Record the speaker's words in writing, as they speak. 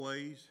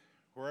Always,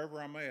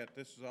 wherever I'm at,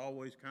 this is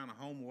always kind of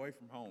home away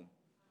from home.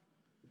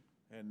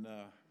 And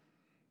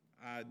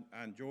I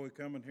enjoy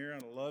coming here,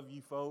 and I love you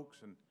folks,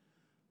 and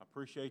I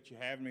appreciate you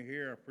having me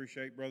here. I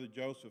appreciate Brother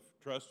Joseph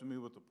trusting me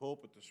with the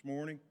pulpit this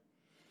morning.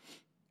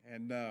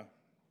 And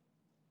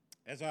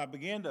as I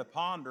began to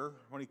ponder,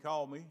 when he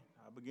called me,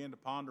 I began to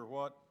ponder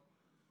what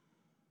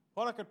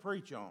I could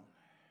preach on.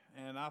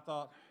 And I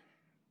thought,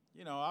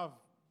 I've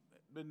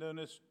been doing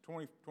this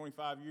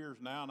 25 years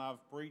now, and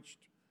I've preached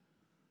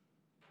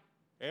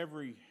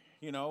every,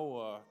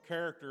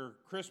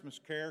 Christmas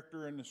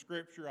character in the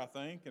Scripture, I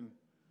think. And,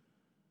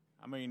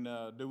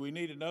 do we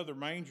need another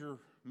manger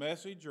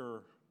message,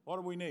 or what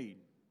do we need?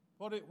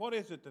 What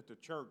is it that the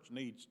church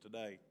needs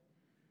today?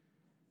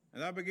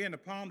 And I began to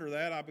ponder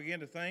that. I began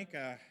to think,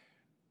 I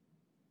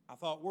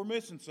thought, we're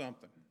missing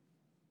something.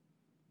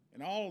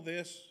 And all of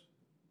this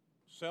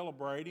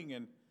celebrating,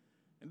 and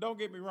don't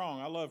get me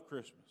wrong, I love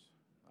Christmas.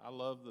 I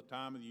love the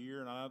time of the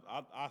year, and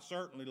I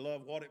certainly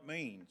love what it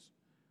means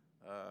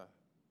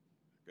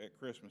at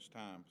Christmas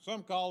time.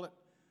 Some call it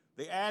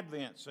the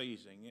Advent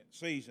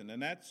season,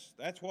 and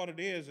that's what it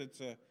is.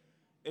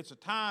 It's a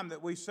time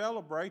that we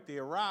celebrate the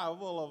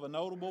arrival of a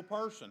notable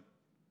person,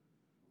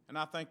 and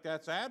I think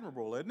that's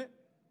admirable, isn't it?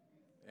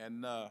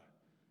 And I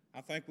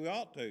think we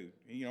ought to.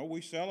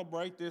 We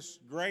celebrate this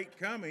great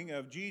coming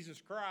of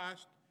Jesus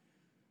Christ,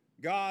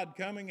 God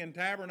coming and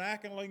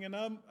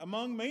tabernacling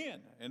among men,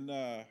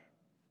 and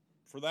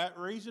for that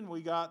reason,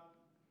 we got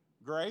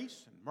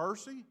grace and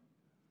mercy.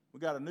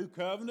 We got a new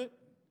covenant.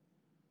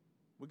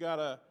 We got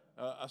a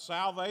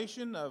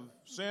salvation of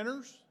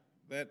sinners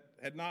that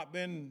had not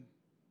been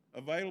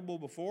available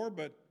before,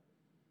 but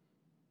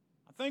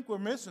I think we're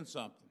missing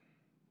something.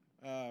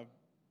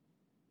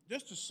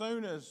 Just as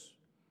soon as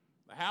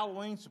the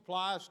Halloween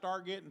supplies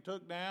start getting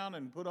took down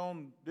and put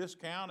on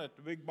discount at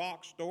the big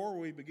box store,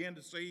 we begin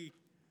to see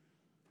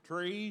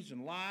trees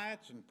and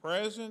lights and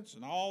presents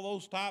and all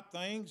those type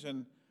things,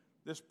 and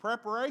this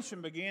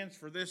preparation begins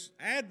for this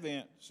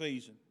Advent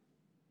season.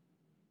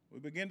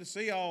 We begin to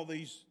see all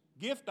these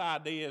gift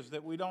ideas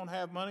that we don't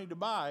have money to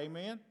buy,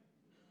 amen?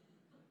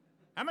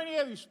 How many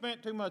of you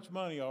spent too much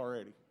money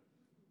already?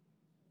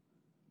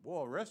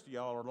 Boy, the rest of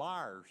y'all are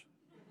liars.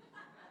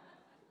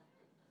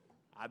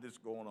 I'm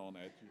just going on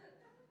at you.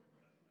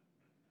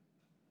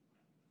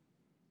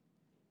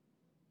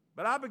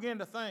 But I begin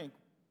to think,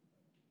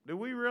 do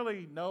we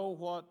really know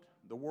what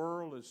the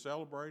world is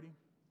celebrating?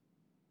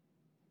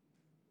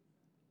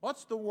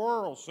 What's the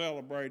world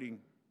celebrating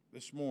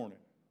this morning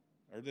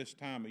or this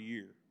time of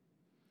year?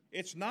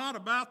 It's not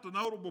about the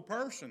notable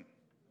person.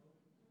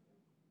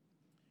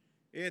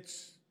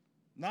 It's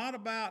not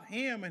about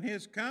him and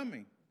his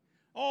coming.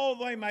 Oh,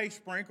 they may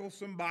sprinkle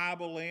some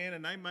Bible in,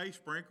 and they may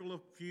sprinkle a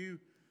few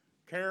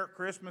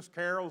Christmas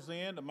carols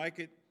in to make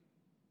it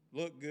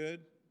look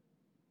good.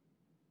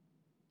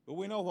 But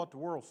we know what the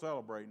world's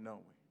celebrating, don't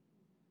we?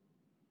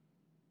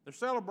 They're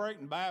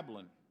celebrating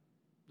Babylon,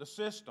 the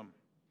system.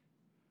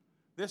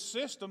 This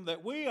system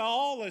that we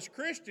all as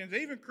Christians,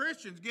 even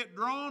Christians, get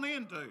drawn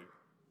into.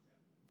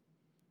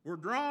 We're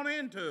drawn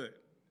into it.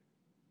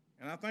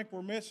 And I think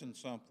we're missing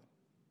something.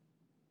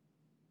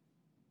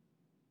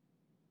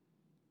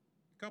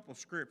 A couple of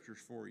scriptures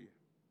for you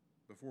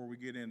before we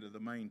get into the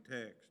main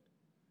text.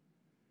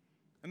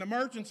 And the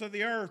merchants of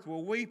the earth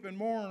will weep and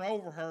mourn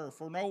over her,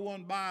 for no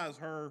one buys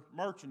her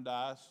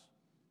merchandise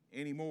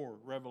anymore,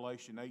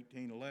 Revelation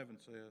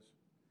 18:11 says.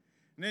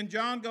 And then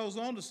John goes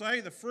on to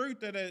say, the fruit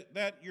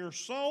that your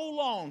soul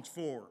longs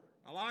for,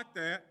 I like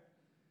that,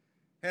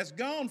 has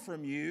gone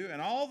from you,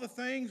 and all the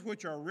things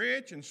which are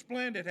rich and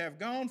splendid have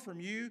gone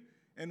from you,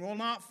 and you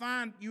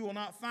will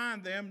not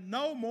find them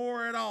no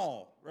more at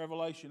all,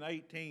 Revelation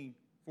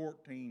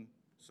 18:14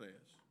 says.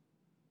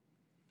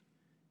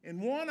 In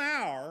 1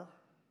 hour,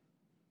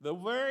 the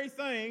very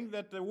thing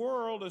that the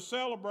world is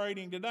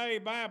celebrating today,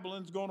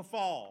 Babylon's going to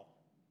fall,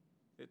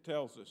 it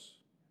tells us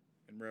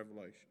in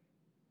Revelation.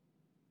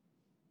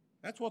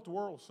 That's what the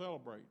world's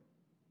celebrating.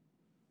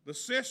 The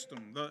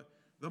system,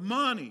 the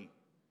money,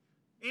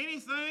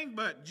 anything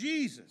but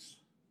Jesus.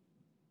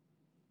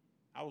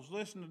 I was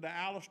listening to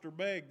Alistair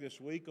Begg this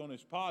week on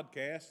his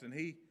podcast, and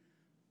he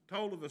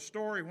told of a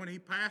story when he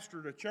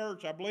pastored a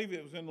church, I believe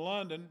it was in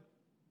London,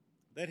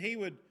 that he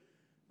would,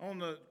 on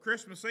the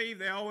Christmas Eve,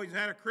 they always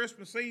had a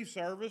Christmas Eve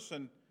service,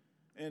 and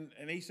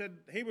he said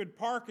he would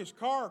park his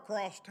car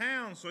across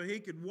town so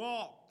he could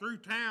walk through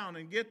town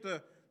and get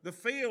the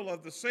feel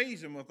of the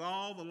season with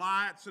all the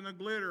lights and the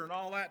glitter and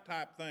all that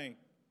type thing.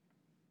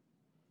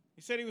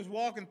 He said he was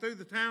walking through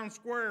the town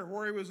square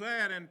where he was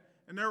at, and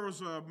there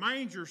was a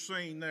manger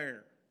scene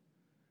there.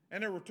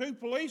 And there were 2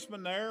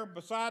 policemen there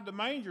beside the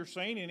manger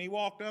scene, and he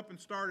walked up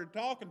and started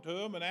talking to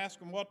them and asked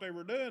them what they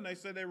were doing. They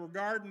said they were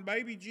guarding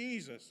baby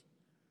Jesus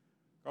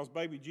because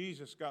baby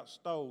Jesus got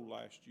stole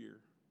last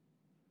year.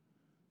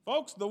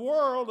 Folks, the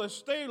world is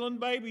stealing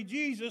baby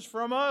Jesus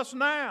from us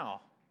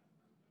now.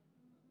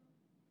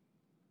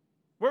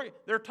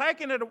 They're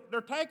taking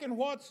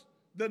what's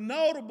the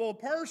notable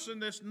person,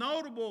 this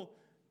notable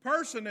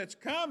person that's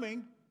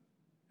coming,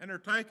 and they're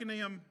taking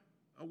him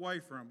away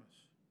from us.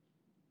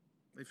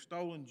 They've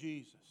stolen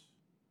Jesus.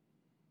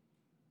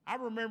 I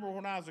remember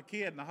when I was a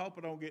kid, and I hope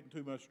I don't get in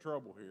too much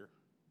trouble here,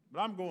 but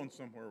I'm going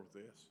somewhere with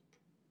this.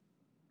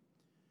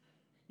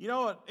 You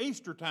know, at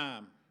Easter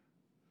time,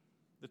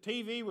 the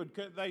TV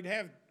they'd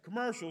have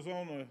commercials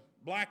on the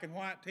black and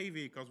white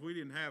TV because we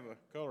didn't have a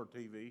color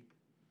TV.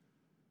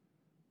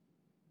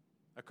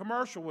 A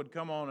commercial would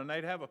come on and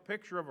they'd have a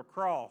picture of a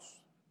cross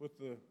with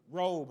the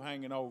robe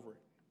hanging over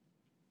it.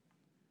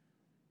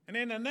 And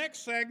in the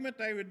next segment,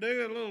 they would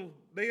do a little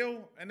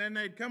deal, and then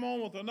they'd come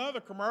on with another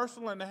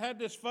commercial, and they had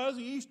this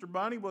fuzzy Easter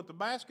bunny with a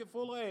basket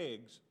full of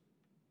eggs.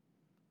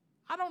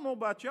 I don't know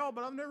about y'all,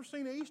 but I've never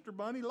seen an Easter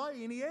bunny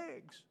lay any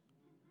eggs.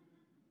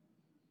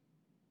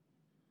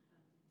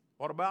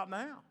 What about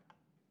now?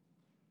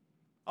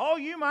 Oh,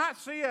 you might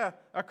see a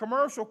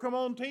commercial come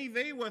on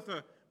TV with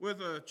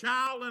a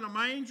child in a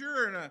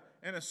manger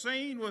and a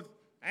scene with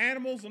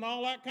animals and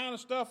all that kind of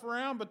stuff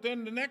around, but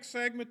then the next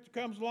segment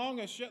comes along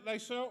and they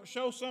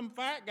show some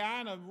fat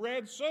guy in a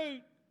red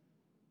suit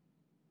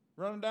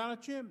running down a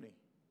chimney.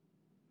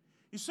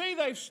 You see,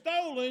 they've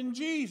stolen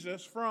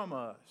Jesus from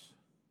us.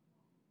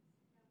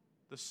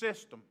 The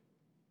system.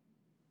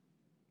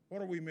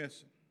 What are we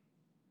missing?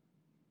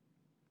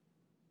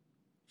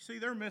 You see,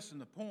 they're missing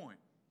the point.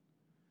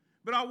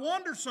 But I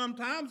wonder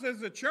sometimes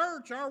as a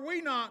church, are we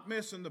not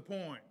missing the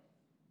point?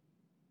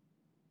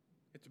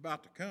 It's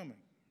about the coming.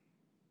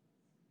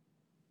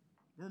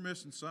 We're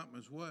missing something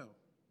as well.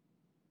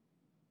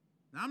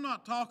 Now, I'm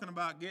not talking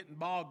about getting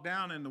bogged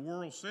down in the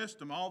world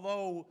system,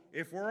 although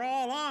if we're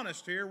all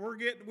honest here,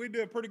 we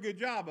do a pretty good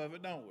job of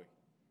it, don't we?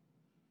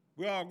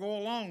 We all go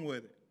along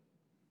with it.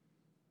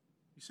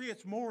 You see,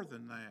 it's more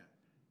than that.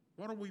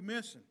 What are we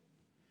missing?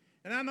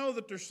 And I know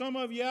that there's some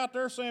of you out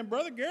there saying,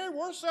 Brother Gary,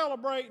 we're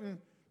celebrating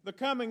the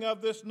coming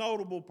of this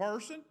notable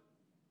person,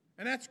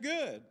 and that's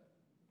good.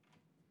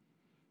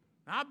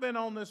 I've been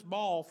on this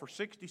ball for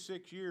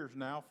 66 years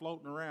now,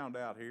 floating around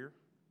out here.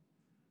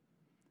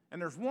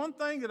 And there's one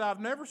thing that I've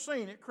never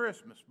seen at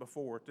Christmas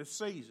before at this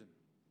season.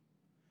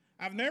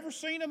 I've never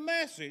seen a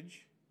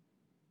message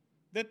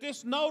that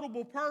this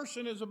notable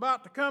person is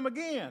about to come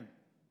again.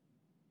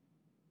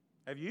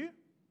 Have you?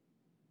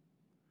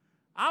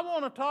 I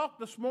want to talk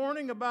this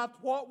morning about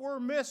what we're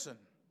missing.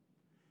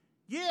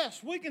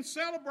 Yes, we can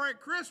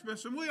celebrate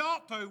Christmas, and we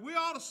ought to. We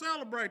ought to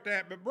celebrate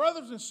that. But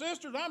brothers and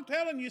sisters, I'm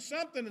telling you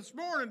something this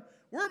morning.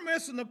 We're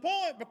missing the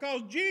point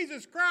because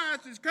Jesus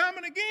Christ is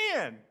coming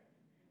again.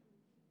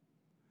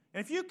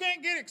 And if you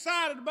can't get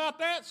excited about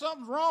that,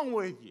 something's wrong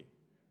with you.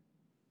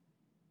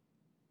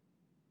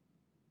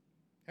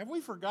 Have we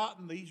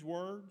forgotten these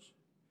words?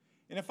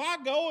 And if I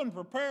go and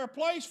prepare a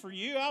place for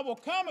you, I will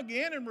come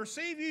again and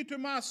receive you to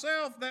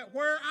myself, that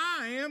where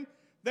I am,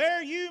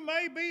 there you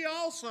may be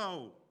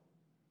also.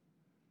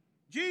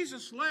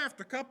 Jesus left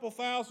a couple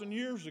thousand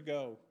years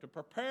ago to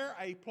prepare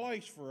a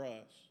place for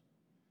us.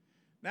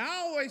 Now, I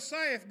always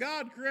say if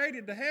God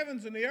created the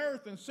heavens and the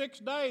earth in 6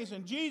 days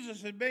and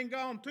Jesus had been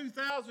gone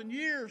 2,000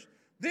 years,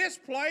 this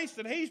place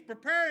that He's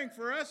preparing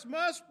for us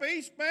must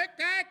be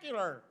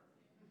spectacular.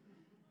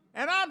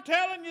 And I'm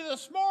telling you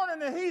this morning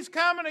that He's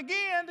coming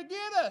again to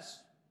get us.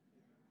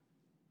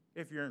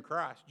 If you're in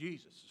Christ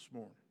Jesus this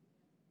morning.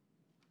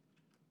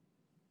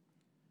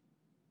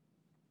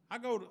 I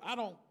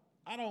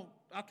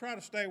try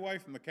to stay away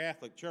from the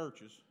Catholic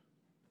churches.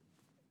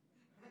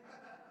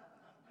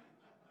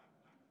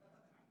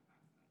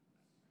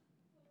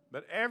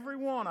 But every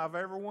one I've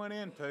ever went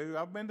into,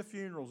 I've been to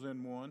funerals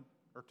in one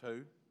or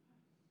two,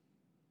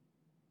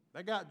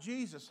 they got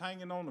Jesus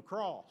hanging on the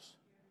cross.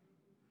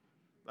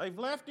 They've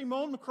left Him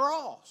on the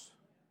cross.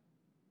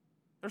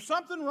 There's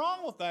something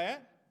wrong with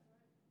that.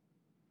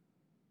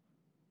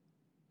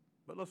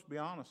 But let's be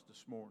honest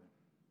this morning.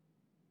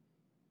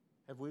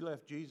 Have we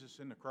left Jesus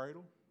in the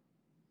cradle?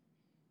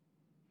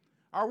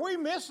 Are we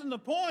missing the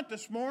point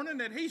this morning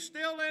that He's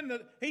still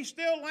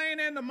laying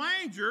in the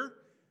manger,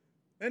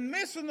 and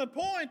missing the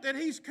point that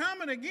He's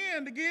coming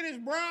again to get His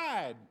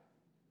bride?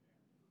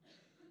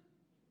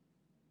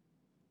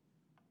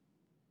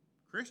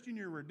 Christian,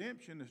 your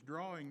redemption is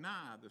drawing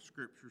nigh, the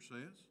Scripture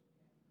says.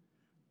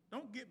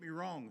 Don't get me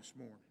wrong this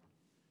morning.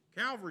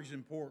 Calvary's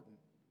important.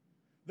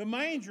 The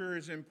manger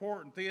is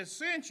important. The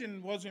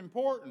ascension was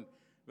important.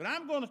 But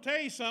I'm going to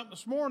tell you something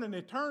this morning.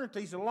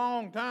 Eternity's a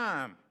long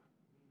time.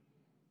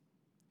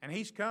 And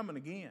He's coming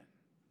again.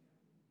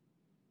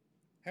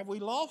 Have we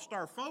lost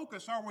our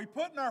focus? Are we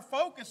putting our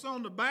focus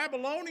on the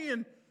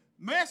Babylonian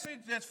message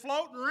that's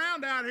floating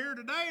around out here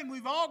today, and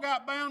we've all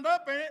got bound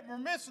up in it, and we're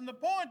missing the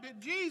point that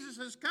Jesus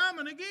is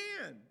coming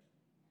again?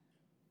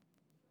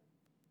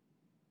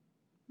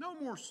 No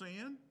more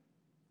sin.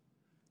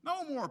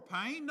 No more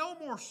pain. No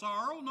more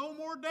sorrow. No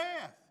more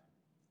death.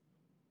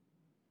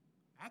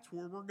 That's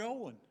where we're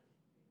going.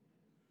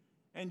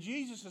 And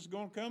Jesus is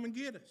going to come and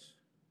get us.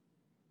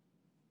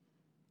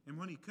 And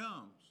when He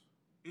comes,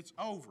 it's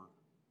over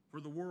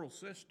for the world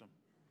system.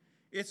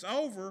 It's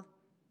over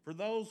for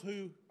those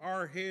who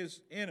are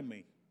His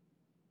enemy.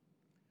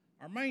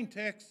 Our main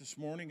text this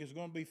morning is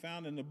going to be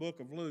found in the book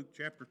of Luke,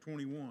 chapter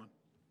 21.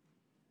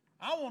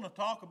 I want to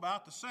talk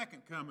about the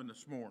second coming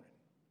this morning.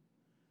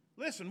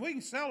 Listen, we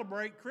can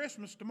celebrate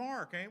Christmas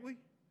tomorrow, can't we? We're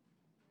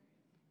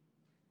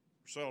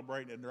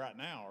celebrating it right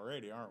now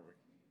already, aren't we?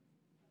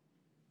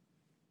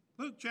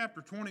 Luke chapter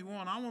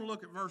 21, I want to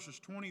look at verses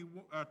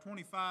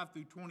 25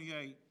 through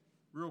 28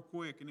 real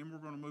quick, and then we're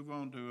going to move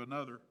on to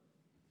another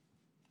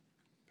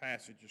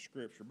passage of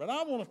Scripture. But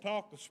I want to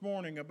talk this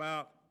morning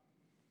about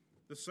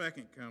the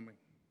second coming.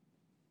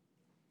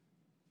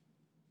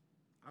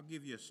 I'll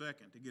give you a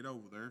second to get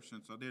over there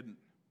since I didn't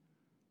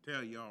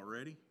tell you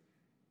already.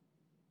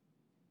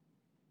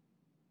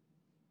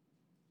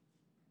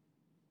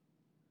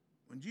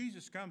 When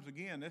Jesus comes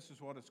again, this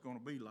is what it's going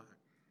to be like.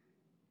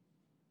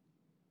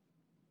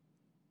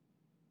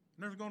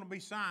 And there's going to be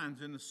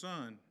signs in the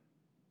sun,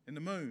 in the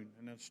moon,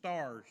 and the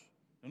stars,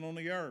 and on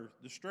the earth.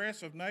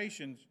 Distress of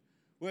nations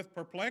with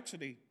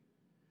perplexity.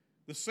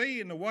 The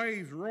sea and the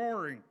waves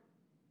roaring.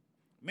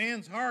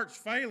 Men's hearts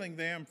failing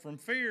them from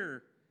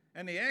fear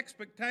and the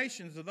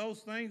expectations of those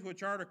things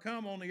which are to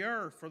come on the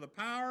earth. For the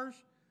powers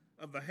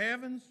of the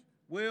heavens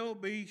will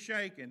be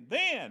shaken.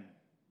 Then,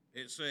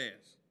 it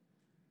says,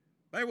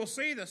 they will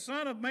see the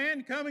Son of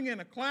Man coming in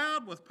a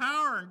cloud with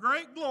power and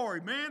great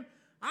glory. Man,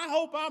 I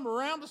hope I'm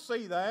around to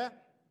see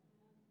that.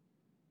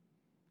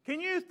 Can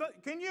you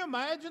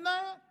imagine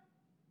that?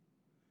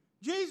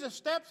 Jesus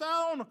steps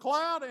out on a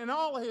cloud in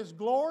all of his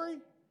glory,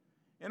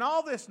 and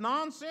all this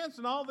nonsense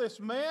and all this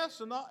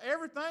mess and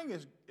everything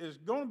is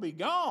going to be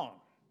gone.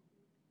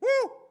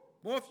 Woo!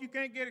 Boy, if you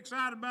can't get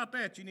excited about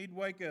that, you need to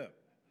wake up.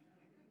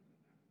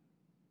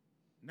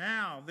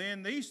 Now,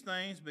 then, these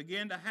things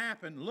begin to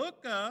happen.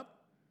 Look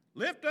up,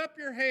 lift up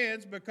your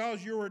heads,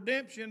 because your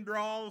redemption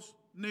draws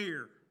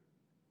near.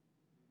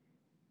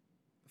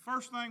 The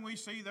first thing we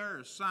see there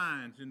is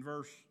signs in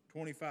verse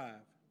 25.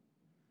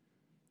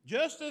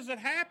 Just as it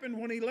happened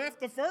when he left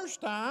the first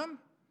time,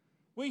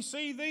 we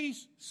see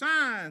these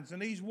signs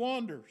and these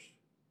wonders.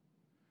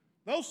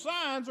 Those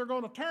signs are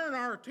going to turn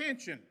our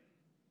attention.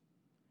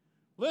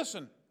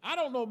 Listen, I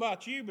don't know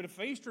about you, but if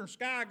the eastern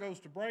sky goes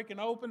to breaking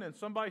open and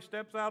somebody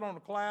steps out on a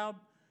cloud,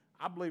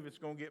 I believe it's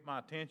going to get my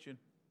attention.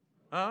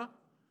 Huh?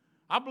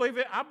 I believe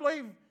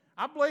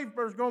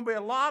there's going to be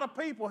a lot of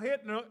people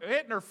hitting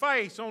their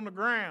face on the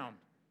ground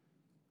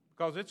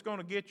because it's going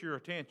to get your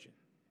attention.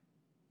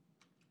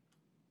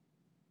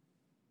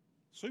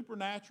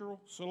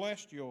 Supernatural,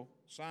 celestial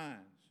signs.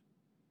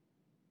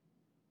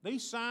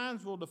 These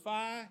signs will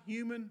defy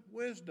human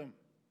wisdom.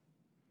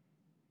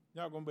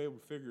 You're not going to be able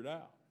to figure it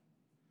out.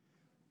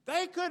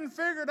 They couldn't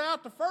figure it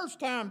out the first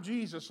time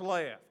Jesus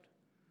left.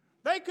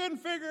 They couldn't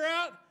figure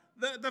out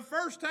the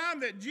first time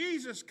that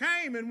Jesus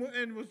came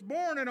and was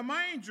born in a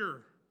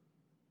manger.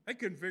 They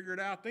couldn't figure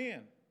it out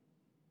then.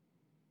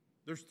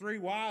 There's 3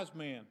 wise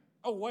men.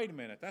 Oh, wait a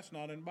minute. That's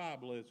not in the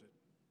Bible, is it?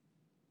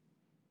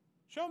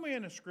 Show me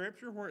in the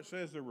Scripture where it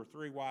says there were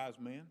 3 wise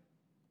men.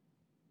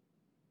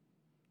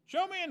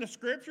 Show me in the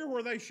Scripture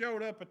where they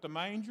showed up at the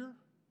manger.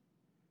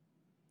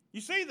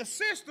 You see, the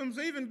system's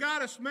even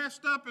got us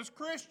messed up as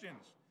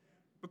Christians.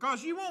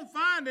 Because you won't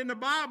find in the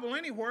Bible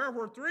anywhere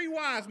where 3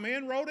 wise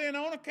men rode in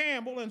on a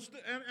camel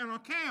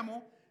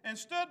and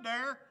stood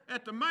there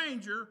at the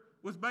manger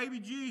with baby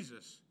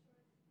Jesus.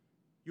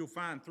 You'll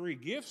find 3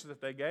 gifts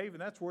that they gave,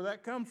 and that's where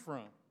that comes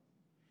from.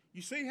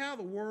 You see how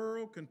the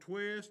world can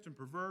twist and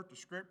pervert the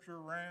Scripture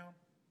around?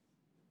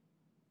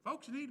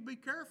 Folks, you need to be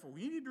careful.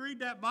 You need to read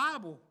that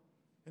Bible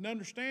and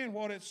understand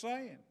what it's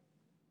saying.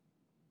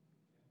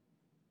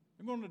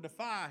 They're going to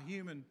defy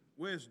human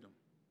wisdom.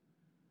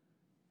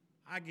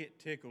 I get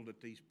tickled at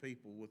these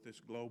people with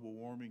this global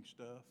warming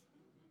stuff.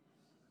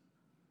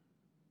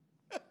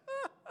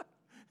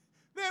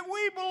 That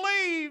we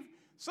believe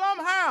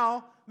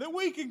somehow that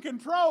we can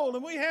control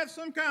and we have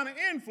some kind of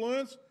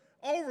influence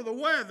over the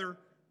weather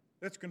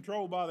that's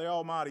controlled by the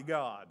Almighty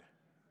God.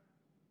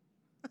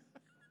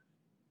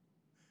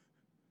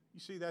 You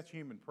see, that's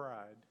human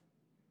pride.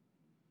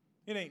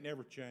 It ain't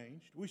never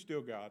changed. We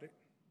still got it.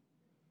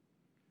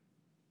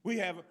 We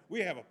have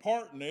a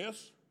part in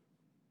this.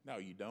 No,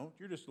 you don't.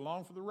 You're just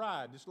along for the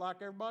ride, just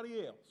like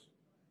everybody else.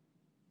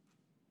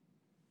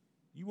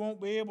 You won't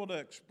be able to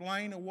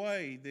explain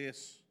away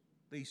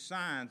these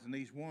signs and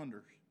these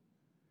wonders.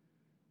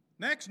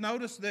 Next,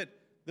 notice that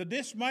the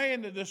dismay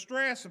and the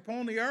distress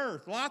upon the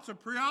earth. Lots of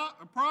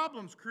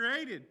problems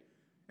created,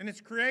 and it's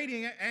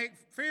creating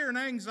fear and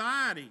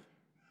anxiety.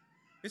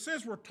 It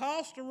says we're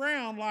tossed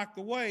around like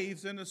the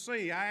waves in the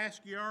sea. I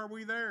ask you, are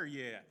we there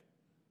yet?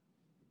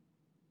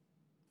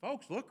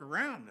 Folks, look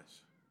around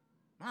us.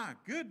 My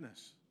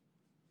goodness.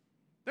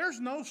 There's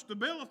no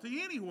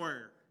stability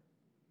anywhere.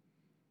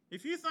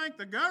 If you think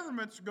the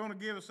government's going to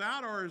give us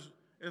out, or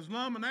as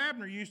Lum and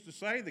Abner used to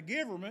say, the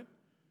giverment,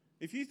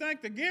 if you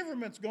think the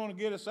giverment's going to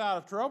get us out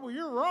of trouble,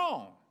 you're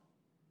wrong.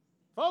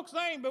 Folks,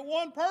 there ain't but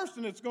one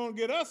person that's going to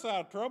get us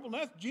out of trouble, and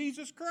that's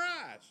Jesus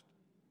Christ.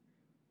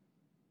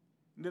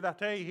 And did I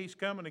tell you he's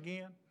coming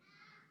again?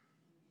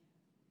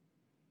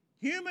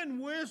 Human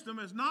wisdom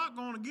is not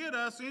going to get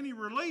us any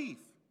relief.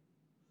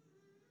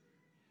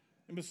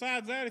 And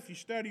besides that, if you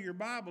study your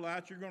Bible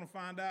out, you're going to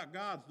find out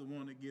God's the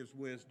one that gives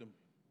wisdom.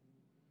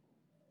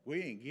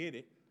 We didn't get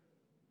it.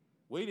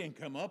 We didn't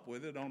come up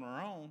with it on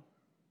our own.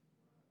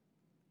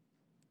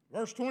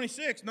 Verse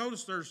 26,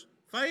 notice there's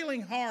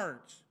failing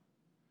hearts.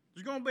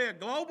 There's going to be a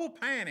global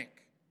panic.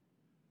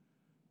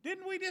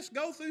 Didn't we just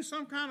go through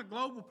some kind of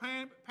global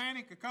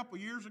panic a couple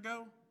years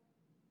ago?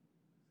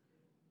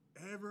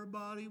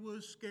 Everybody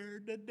was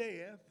scared to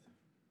death.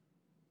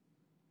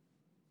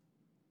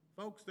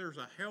 Folks, there's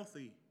a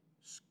healthy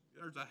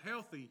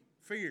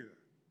fear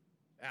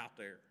out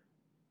there.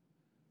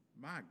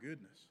 My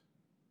goodness.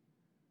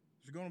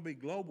 There's going to be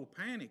global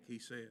panic, he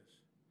says.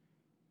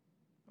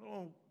 I don't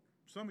know,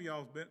 some of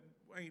y'all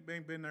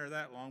ain't been there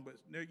that long, but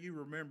you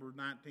remember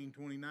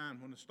 1929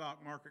 when the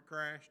stock market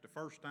crashed the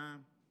first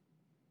time?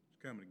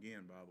 It's coming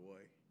again, by the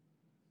way.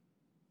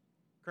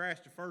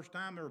 Crashed the first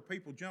time, there were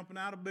people jumping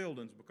out of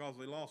buildings because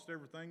they lost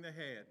everything they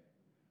had.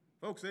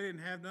 Folks, they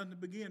didn't have nothing to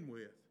begin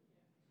with.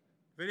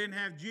 If they didn't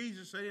have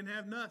Jesus, they didn't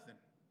have nothing.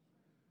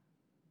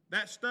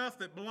 That stuff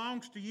that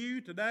belongs to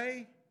you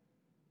today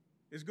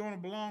is going to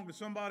belong to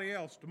somebody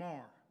else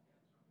tomorrow.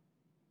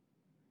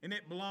 And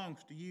it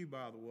belongs to you,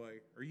 by the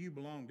way, or you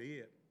belong to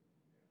it.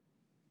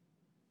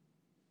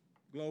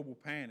 Global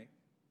panic.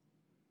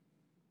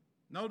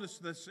 Notice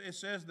this, it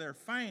says they're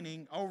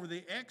fainting over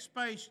the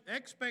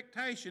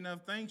expectation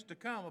of things to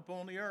come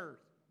upon the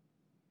earth.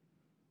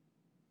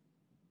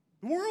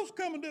 The world's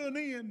coming to an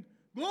end.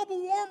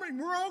 Global warming,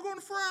 we're all going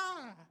to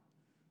fry.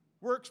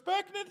 We're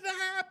expecting it to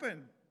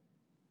happen.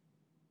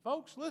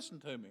 Folks, listen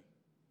to me.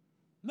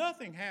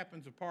 Nothing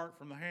happens apart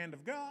from the hand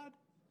of God.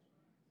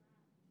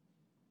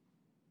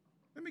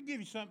 Let me give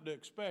you something to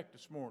expect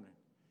this morning.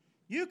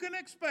 You can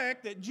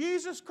expect that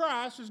Jesus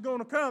Christ is going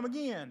to come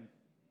again.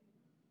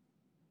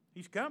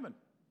 He's coming.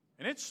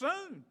 And it's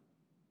soon.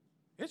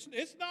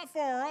 It's not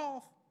far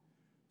off.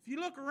 If you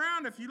look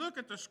around, if you look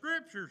at the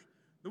scriptures,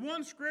 the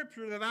one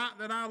scripture that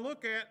I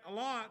look at a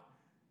lot,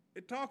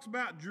 it talks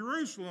about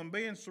Jerusalem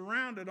being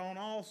surrounded on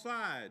all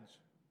sides.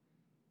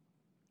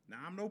 Now,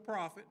 I'm no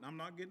prophet, and I'm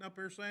not getting up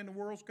here saying the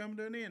world's coming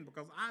to an end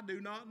because I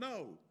do not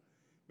know.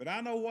 But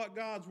I know what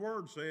God's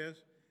word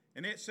says.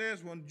 And it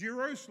says when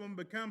Jerusalem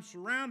becomes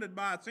surrounded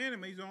by its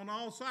enemies on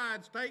all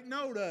sides, take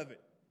note of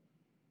it.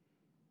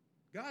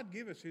 God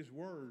give us his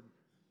word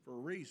for a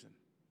reason,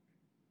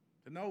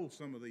 to know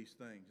some of these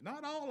things.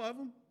 Not all of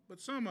them,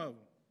 but some of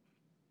them.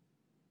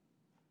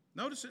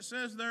 Notice it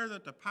says there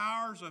that the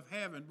powers of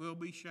heaven will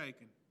be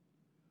shaken.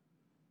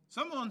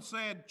 Someone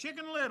said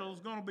Chicken Little is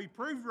going to be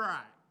proved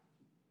right.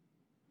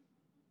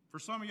 For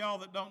some of y'all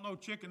that don't know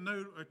Chicken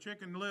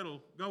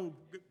Little, go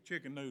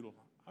Chicken Noodle.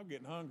 I'm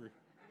getting hungry.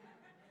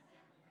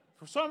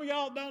 For some of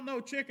y'all that don't know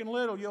Chicken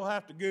Little, you'll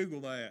have to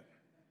Google that.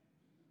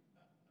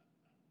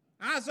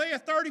 Isaiah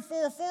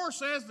 34:4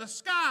 says the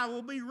sky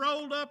will be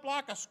rolled up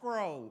like a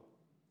scroll.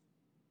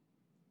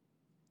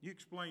 You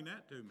explain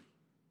that to me.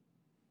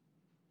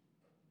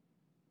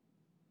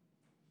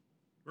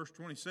 Verse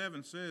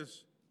 27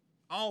 says,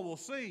 all will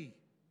see.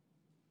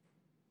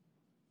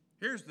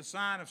 Here's the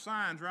sign of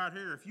signs right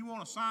here. If you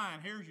want a sign,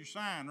 here's your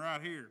sign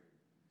right here.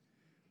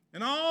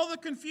 And all the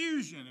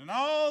confusion and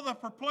all the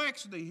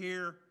perplexity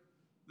here,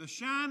 the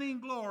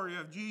shining glory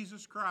of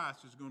Jesus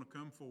Christ is going to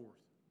come forth.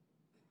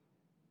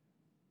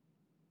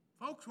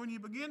 Folks, when you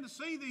begin to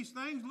see these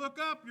things, look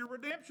up. Your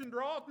redemption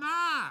draweth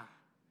nigh.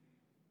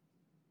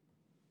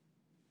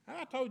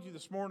 I told you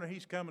this morning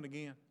he's coming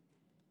again.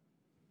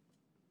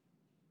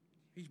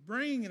 He's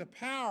bringing the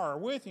power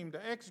with him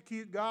to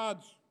execute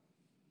God's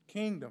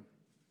kingdom.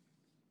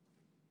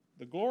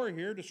 The glory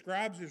here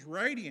describes his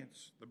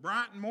radiance, the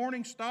bright and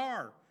morning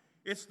star.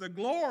 It's the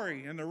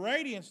glory and the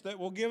radiance that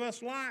will give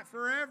us light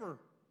forever.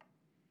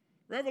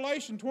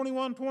 Revelation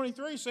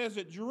 21:23 says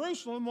that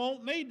Jerusalem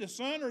won't need the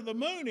sun or the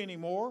moon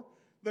anymore.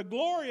 The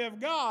glory of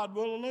God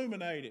will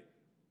illuminate it.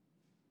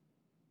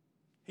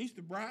 He's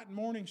the bright and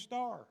morning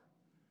star.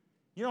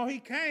 You know, he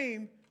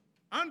came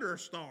under a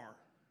star,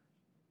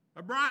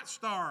 a bright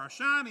star, a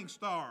shining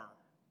star.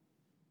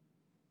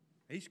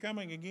 He's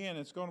coming again.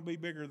 It's going to be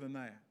bigger than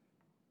that.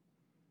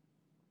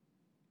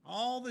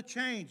 All the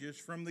changes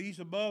from these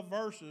above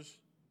verses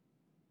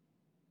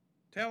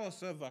tell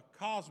us of a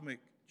cosmic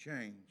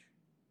change.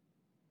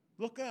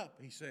 Look up,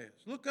 he says.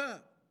 Look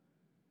up.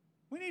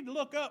 We need to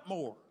look up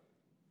more.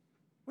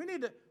 We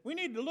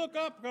need to look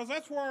up because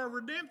that's where our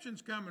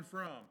redemption's coming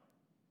from.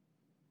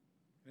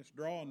 It's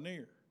drawing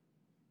near.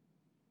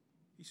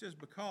 He says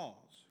because.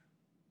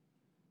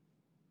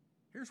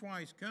 Here's why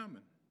he's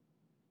coming.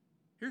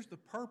 Here's the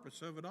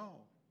purpose of it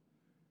all.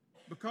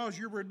 Because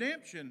your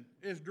redemption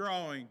is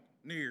drawing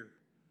near.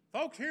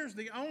 Folks, here's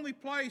the only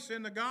place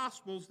in the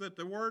Gospels that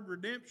the word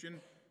redemption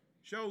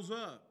shows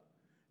up.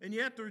 And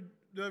yet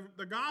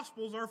the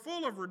Gospels are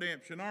full of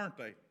redemption, aren't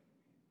they?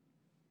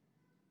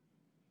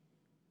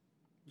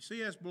 You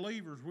see, as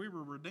believers, we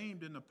were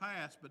redeemed in the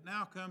past, but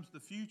now comes the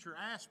future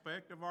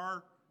aspect of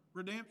our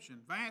redemption.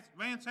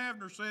 Vance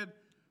Havner said,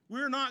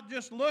 we're not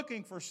just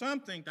looking for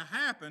something to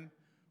happen,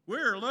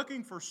 we're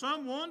looking for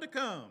someone to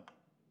come.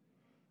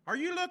 Are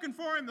you looking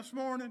for him this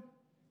morning?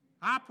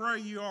 I pray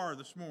you are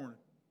this morning.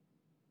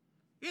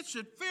 It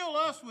should fill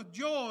us with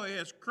joy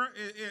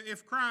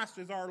if Christ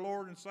is our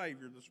Lord and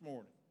Savior this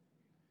morning.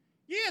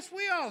 Yes,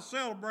 we ought to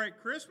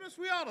celebrate Christmas.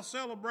 We ought to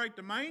celebrate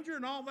the manger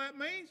and all that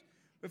means.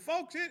 But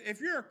folks, if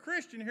you're a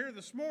Christian here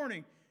this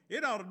morning,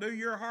 it ought to do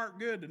your heart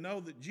good to know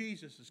that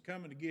Jesus is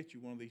coming to get you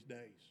one of these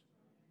days.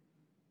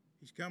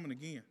 He's coming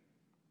again.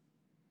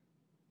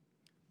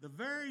 The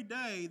very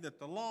day that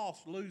the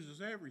lost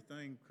loses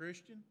everything,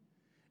 Christian,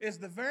 is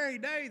the very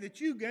day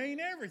that you gain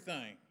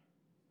everything.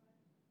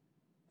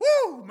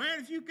 Woo!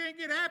 Man, if you can't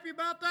get happy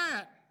about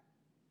that,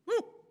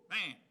 woo!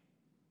 Man,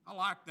 I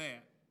like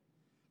that.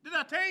 Did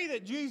I tell you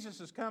that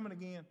Jesus is coming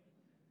again?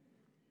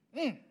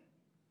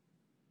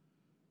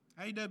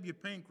 A.W.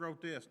 Pink wrote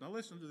this. Now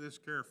listen to this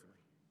carefully.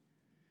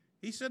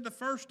 He said the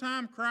first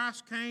time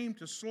Christ came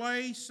to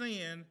slay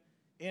sin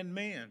in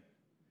men.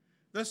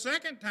 The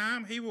second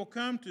time he will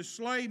come to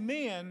slay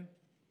men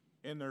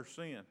in their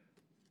sin.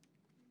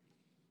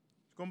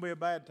 It's going to be a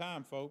bad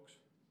time, folks.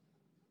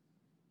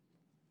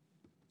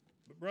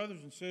 But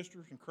brothers and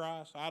sisters in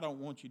Christ, I don't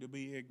want you to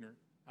be ignorant.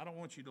 I don't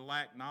want you to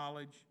lack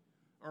knowledge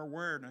or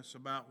awareness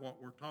about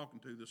what we're talking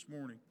to this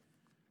morning.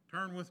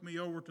 Turn with me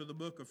over to the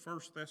book of 1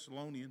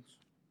 Thessalonians,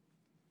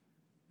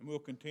 and we'll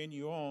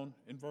continue on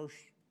in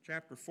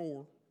chapter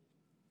 4.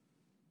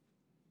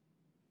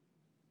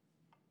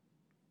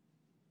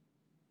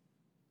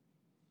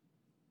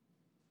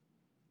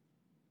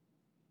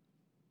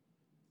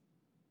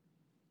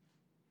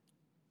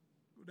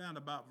 Go down to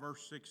about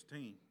verse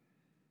 16.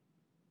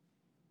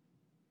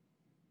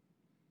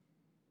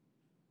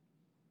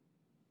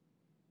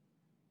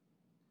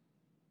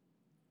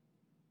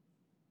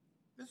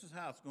 This is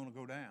how it's going to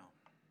go down.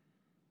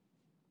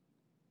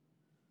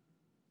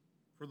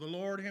 For the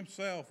Lord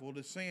himself will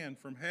descend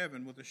from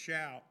heaven with a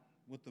shout,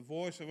 with the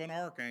voice of an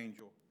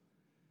archangel,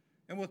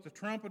 and with the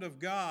trumpet of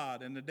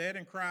God, and the dead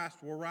in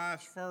Christ will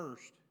rise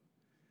first.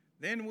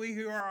 Then we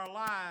who are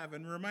alive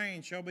and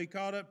remain shall be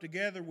caught up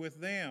together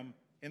with them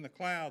in the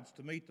clouds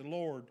to meet the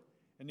Lord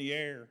in the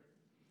air.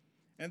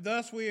 And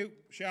thus we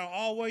shall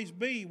always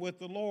be with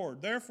the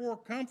Lord. Therefore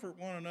comfort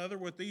one another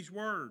with these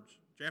words.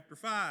 Chapter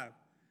 5.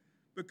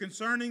 But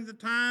concerning the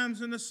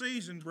times and the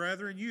season,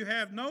 brethren, you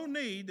have no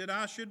need that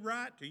I should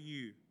write to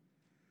you.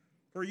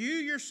 For you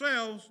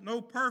yourselves know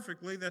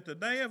perfectly that the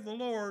day of the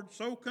Lord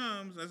so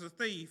comes as a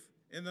thief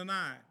in the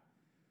night.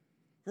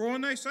 For when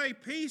they say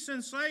peace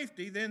and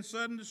safety, then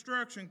sudden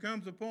destruction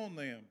comes upon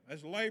them,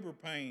 as labor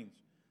pains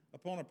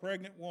upon a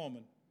pregnant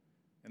woman,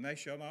 and they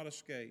shall not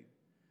escape.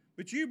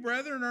 But you,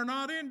 brethren, are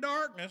not in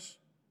darkness,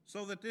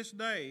 so that this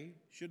day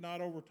should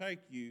not overtake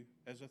you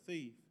as a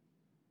thief.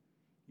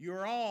 You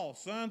are all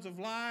sons of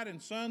light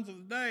and sons of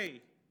the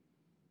day.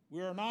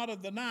 We are not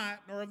of the night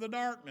nor of the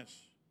darkness.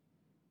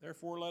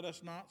 Therefore let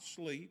us not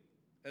sleep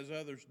as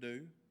others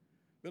do,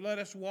 but let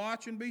us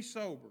watch and be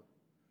sober.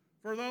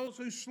 For those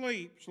who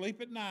sleep, sleep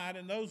at night,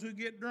 and those who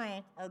get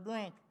drunk are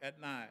drunk at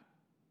night.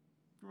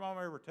 Did your mom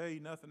ever tell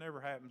you nothing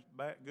ever happens,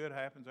 good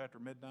happens after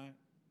midnight?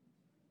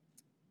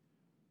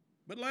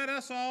 But let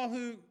us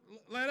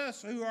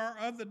who are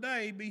of the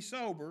day be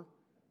sober,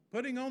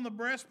 putting on the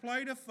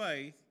breastplate of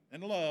faith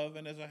and love,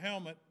 and as a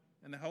helmet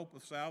and the hope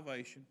of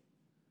salvation.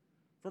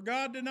 For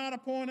God did not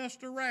appoint us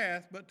to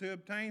wrath, but to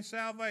obtain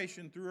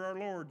salvation through our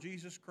Lord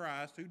Jesus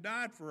Christ, who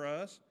died for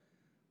us,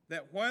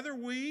 that whether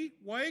we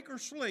wake or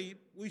sleep,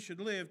 we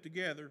should live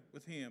together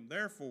with him.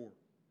 Therefore,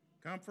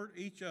 comfort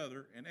each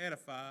other and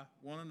edify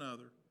one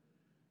another,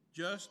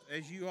 just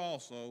as you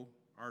also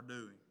are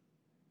doing.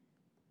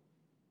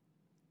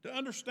 To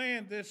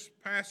understand this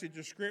passage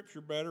of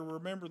Scripture better,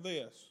 remember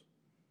this.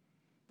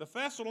 The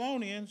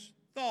Thessalonians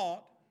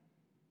thought,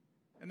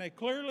 and they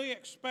clearly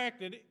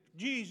expected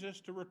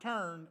Jesus to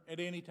return at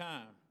any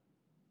time.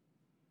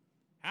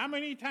 How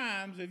many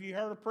times have you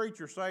heard a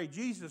preacher say,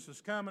 Jesus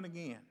is coming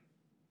again,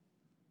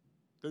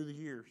 through the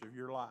years of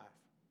your life?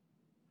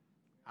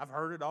 I've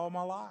heard it all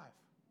my life.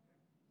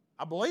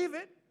 I believe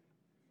it.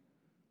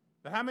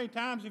 But how many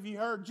times have you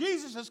heard,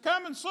 Jesus is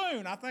coming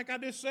soon? I think I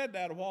just said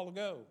that a while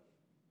ago.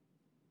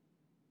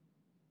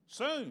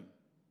 Soon.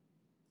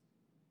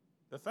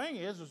 The thing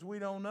is we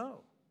don't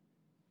know.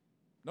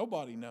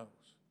 Nobody knows.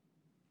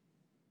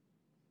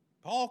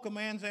 Paul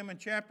commands them in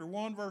chapter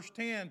 1, verse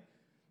 10,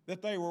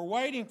 that they were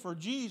waiting for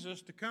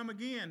Jesus to come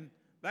again.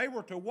 They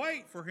were to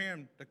wait for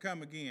him to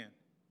come again.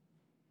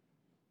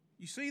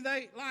 You see,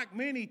 they, like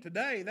many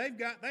today, they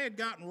had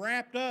gotten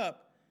wrapped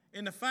up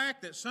in the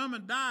fact that some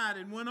had died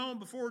and went on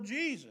before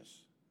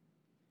Jesus.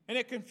 And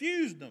it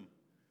confused them.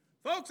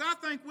 Folks, I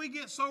think we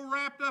get so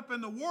wrapped up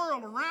in the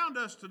world around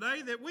us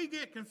today that we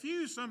get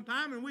confused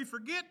sometimes and we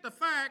forget the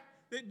fact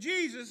that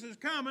Jesus is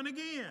coming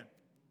again.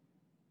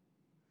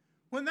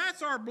 When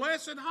that's our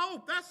blessed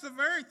hope, that's the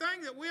very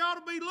thing that we ought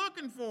to be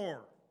looking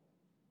for.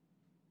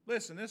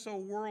 Listen, this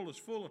old world is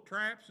full of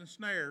traps and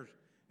snares,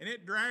 and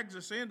it drags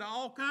us into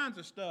all kinds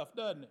of stuff,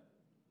 doesn't it?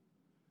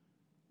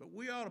 But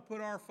we ought to put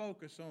our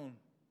focus on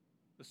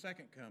the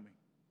second coming,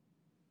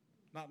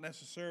 not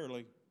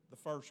necessarily the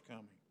first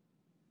coming.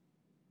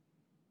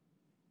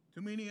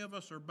 Too many of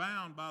us are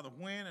bound by the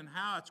when and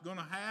how it's going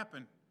to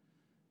happen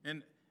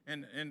and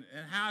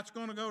how it's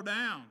going to go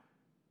down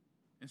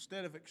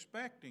instead of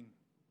expecting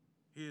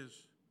His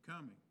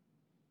coming.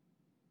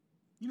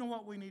 You know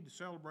what we need to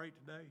celebrate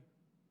today?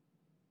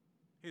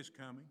 His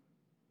coming.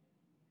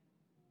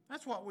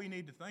 That's what we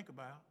need to think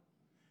about.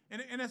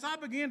 And as I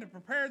began to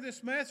prepare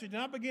this message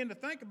and I began to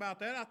think about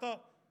that, I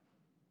thought,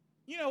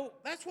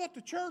 that's what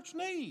the church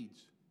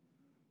needs.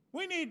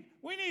 We need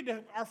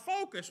our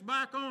focus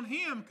back on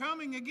Him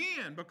coming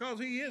again, because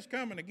He is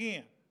coming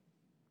again.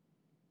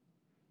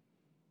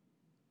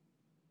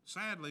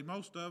 Sadly,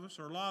 most of us,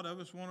 or a lot of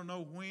us, want to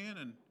know when,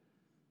 and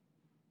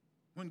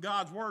when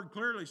God's Word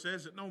clearly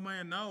says that no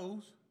man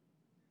knows.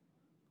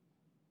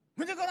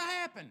 When's it going to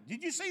happen?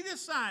 Did you see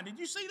this sign? Did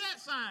you see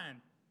that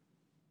sign?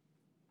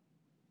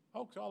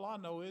 Folks, all I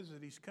know is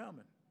that He's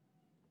coming.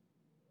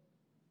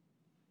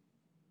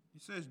 He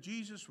says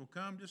Jesus will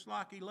come just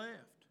like He left.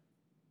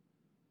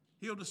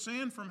 He'll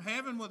descend from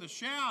heaven with a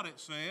shout, it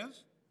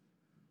says.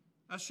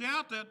 A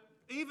shout that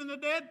even the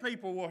dead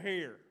people will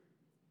hear.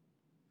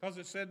 Because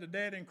it said the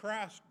dead in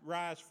Christ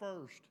rise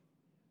first.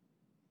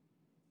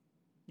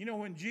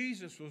 When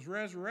Jesus was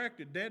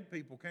resurrected, dead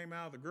people came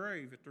out of the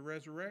grave at the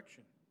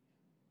resurrection.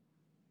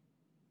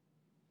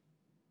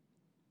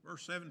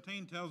 Verse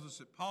 17 tells us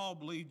that Paul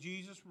believed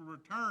Jesus will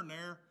return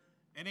there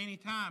at any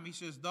time. He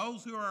says,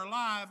 those who are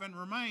alive and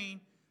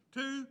remain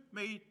to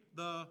meet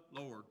the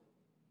Lord.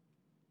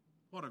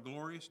 What a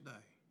glorious day.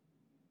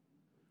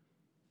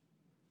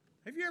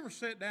 Have you ever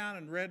sat down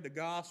and read the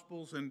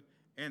Gospels and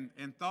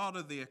thought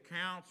of the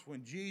accounts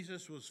when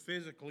Jesus was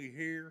physically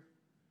here?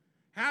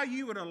 How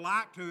you would have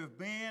liked to have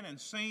been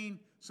and seen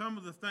some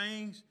of the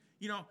things.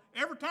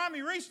 Every time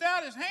He reached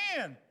out His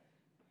hand,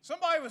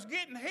 somebody was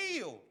getting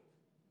healed.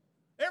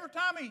 Every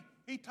time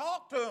he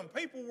talked to them,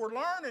 people were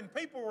learning.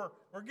 People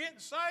were getting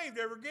saved.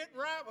 They were getting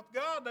right with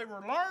God. They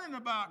were learning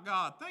about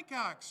God. Think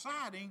how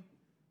exciting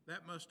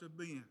that must have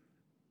been.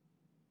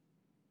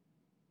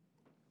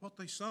 What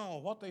they saw,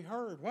 what they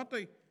heard, what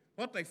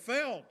they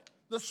felt,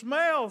 the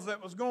smells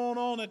that was going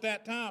on at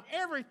that time,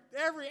 every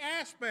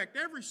aspect,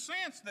 every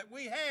sense that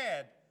we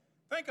had.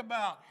 Think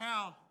about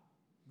how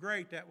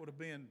great that would have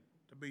been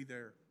to be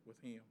there with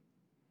Him.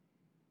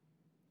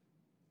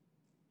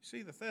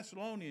 See, the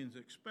Thessalonians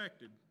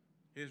expected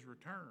His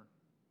return.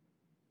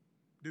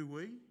 Do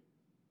we?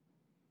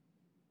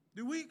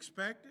 Do we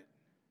expect it?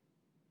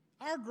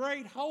 Our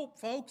great hope,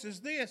 folks, is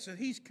this, that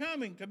He's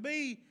coming to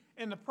be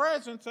in the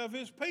presence of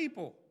His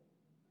people.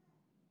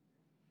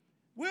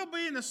 We'll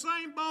be in the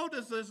same boat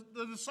as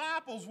the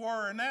disciples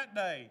were in that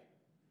day.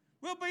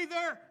 We'll be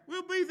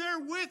there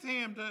with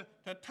Him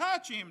to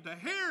touch Him, to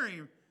hear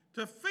Him,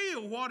 to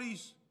feel what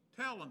He's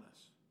telling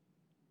us.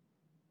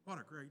 What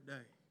a great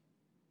day.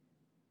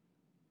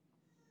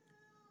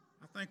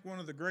 I think one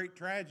of the great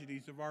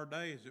tragedies of our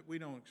day is that we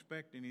don't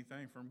expect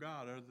anything from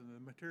God other than the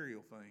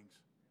material things.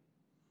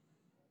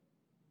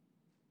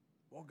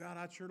 Well, God,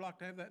 I'd sure like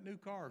to have that new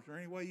car. Is there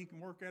any way you can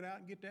work that out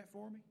and get that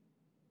for me?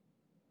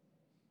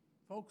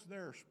 Folks,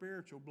 there are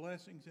spiritual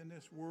blessings in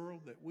this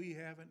world that we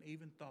haven't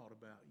even thought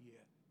about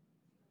yet.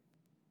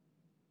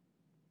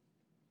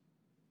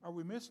 Are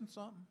we missing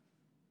something?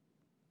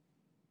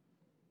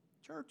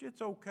 Church,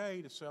 it's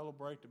okay to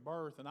celebrate the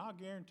birth, and I'll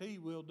guarantee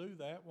we'll do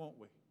that, won't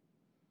we?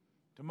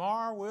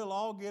 Tomorrow we'll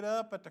all get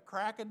up at the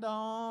crack of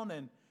dawn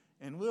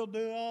and we'll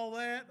do all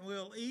that, and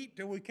we'll eat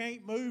till we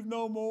can't move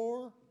no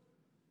more.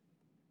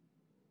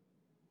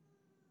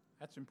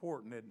 That's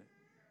important, isn't it?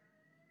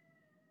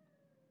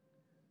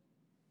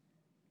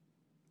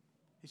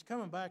 He's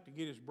coming back to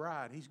get His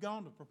bride. He's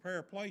gone to prepare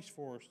a place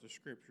for us, the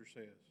Scripture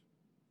says.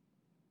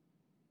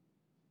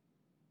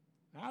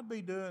 Now, I'd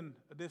be doing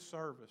a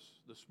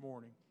disservice this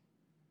morning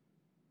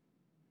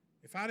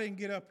if I didn't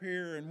get up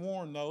here and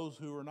warn those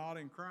who are not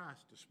in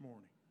Christ this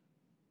morning.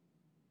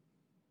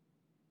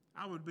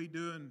 I would be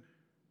doing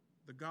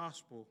the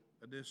gospel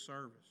a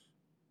disservice.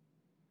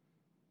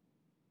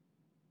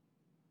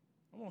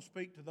 I want to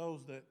speak to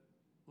those that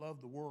love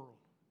the world.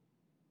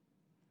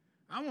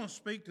 I want to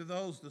speak to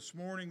those this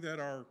morning that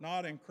are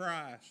not in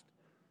Christ.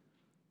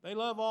 They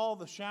love all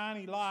the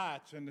shiny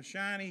lights and the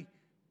shiny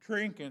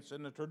trinkets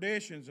and the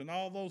traditions and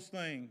all those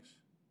things.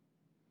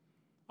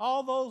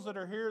 All those that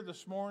are here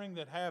this morning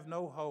that have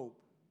no hope.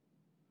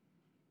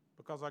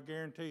 Because I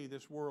guarantee you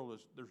this world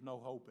there's no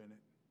hope in it.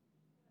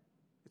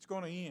 It's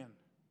going to end.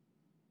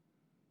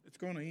 It's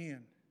going to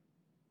end.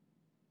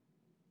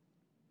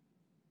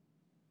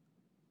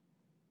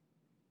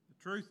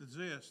 The truth is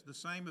this, the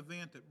same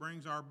event that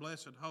brings our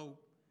blessed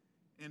hope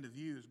into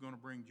view is going to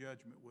bring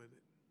judgment with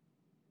it.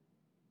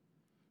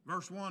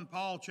 Verse 1,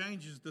 Paul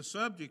changes the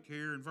subject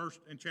here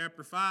in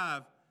chapter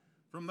 5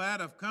 from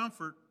that of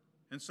comfort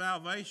and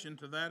salvation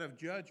to that of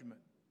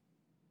judgment,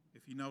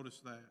 if you notice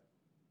that.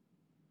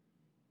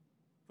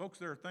 Folks,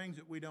 there are things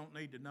that we don't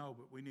need to know,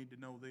 but we need to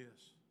know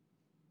this.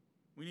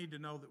 We need to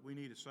know that we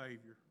need a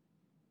Savior.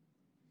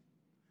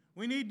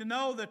 We need to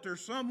know that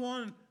there's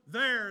someone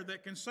there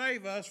that can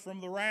save us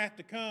from the wrath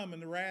to come,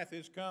 and the wrath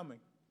is coming.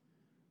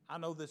 I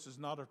know this is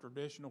not a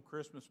traditional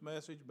Christmas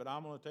message, but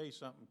I'm going to tell you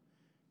something.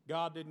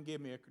 God didn't give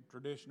me a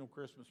traditional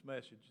Christmas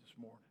message this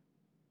morning.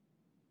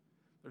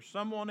 There's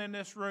someone in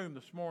this room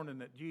this morning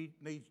that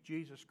needs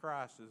Jesus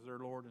Christ as their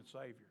Lord and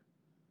Savior.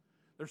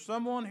 There's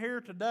someone here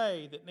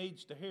today that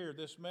needs to hear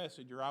this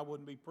message, or I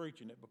wouldn't be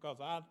preaching it, because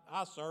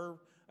I serve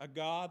a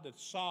God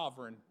that's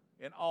sovereign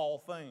in all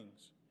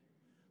things.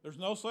 There's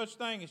no such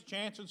thing as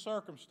chance and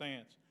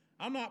circumstance.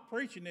 I'm not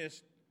preaching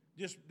this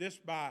just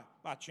by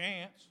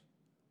chance.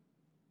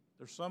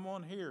 There's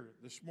someone here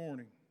this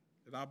morning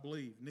that I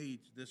believe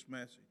needs this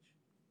message.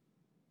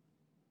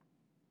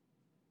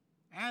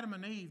 Adam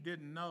and Eve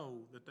didn't know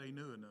that they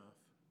knew enough.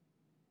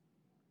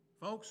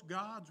 Folks,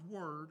 God's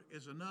Word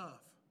is enough.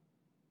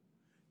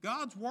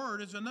 God's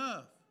Word is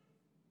enough.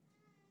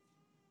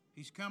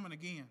 He's coming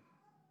again.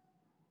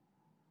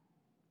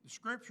 The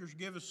Scriptures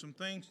give us some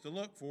things to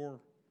look for,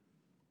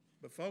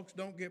 but folks,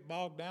 don't get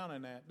bogged down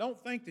in that. Don't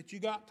think that you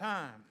got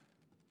time.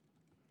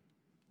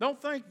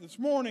 Don't think this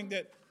morning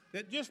that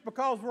just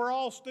because we're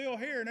all still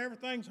here and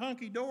everything's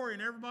hunky-dory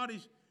and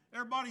everybody's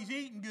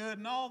eating good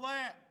and all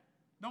that,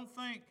 don't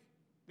think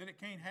that it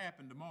can't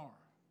happen tomorrow.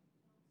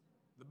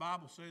 The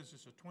Bible says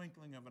it's a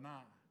twinkling of an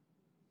eye.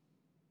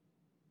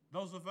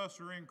 Those of us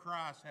who are in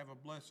Christ have a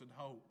blessed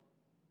hope.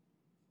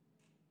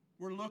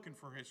 We're looking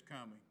for His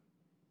coming.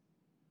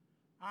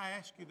 I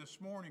ask you this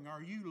morning,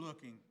 are you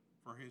looking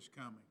for His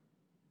coming?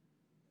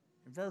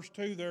 In verse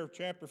 2 there of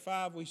chapter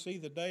 5, we see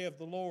the day of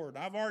the Lord.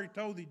 I've already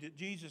told you that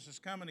Jesus is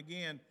coming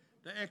again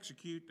to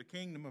execute the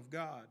kingdom of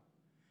God.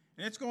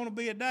 And it's going to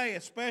be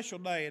a special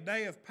day, a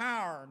day of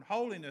power and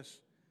holiness,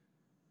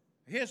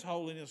 His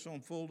holiness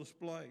on full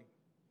display.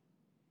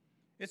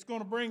 It's going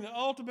to bring the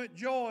ultimate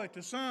joy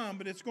to some,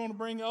 but it's going to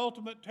bring the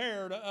ultimate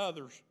terror to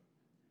others.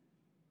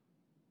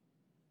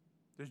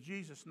 Does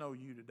Jesus know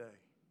you today?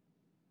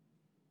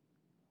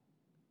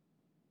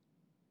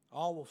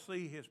 All will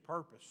see His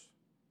purpose.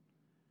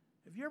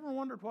 Have you ever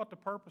wondered what the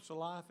purpose of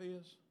life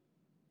is?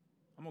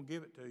 I'm going to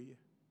give it to you.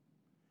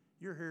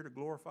 You're here to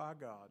glorify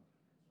God.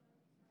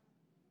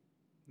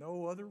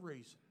 No other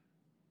reason.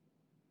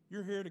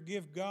 You're here to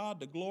give God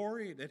the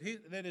glory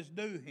that is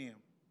due Him.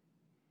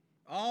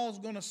 All's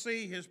going to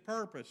see His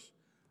purpose.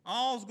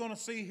 All's going to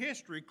see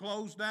history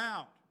closed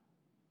out.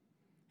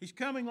 He's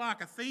coming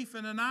like a thief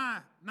in the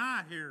night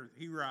here,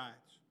 he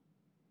writes.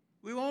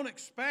 We won't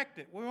expect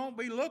it. We won't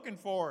be looking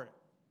for it.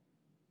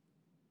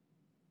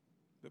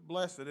 But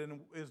blessed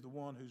is the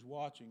one who's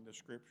watching, the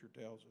Scripture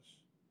tells us.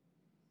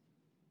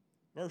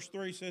 Verse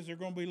 3 says they're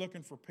going to be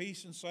looking for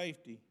peace and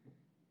safety.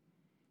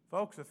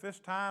 Folks, if this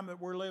time that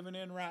we're living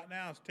in right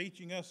now is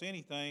teaching us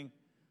anything,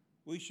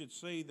 we should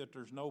see that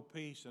there's no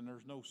peace and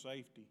there's no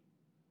safety.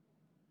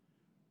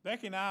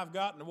 Becky and I have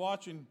gotten to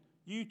watching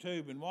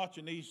YouTube and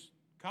watching these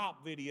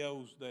cop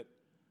videos,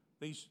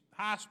 these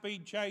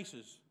high-speed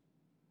chases.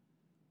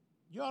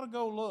 You ought to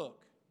go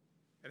look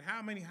at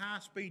how many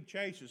high-speed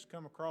chases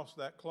come across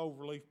that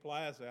Cloverleaf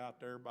Plaza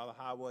out there by the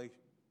Highway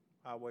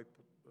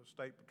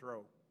State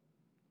Patrol.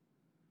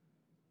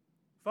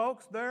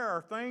 Folks, there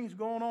are things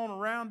going on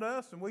around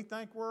us, and we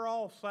think we're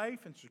all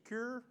safe and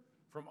secure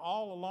from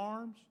all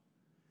alarms.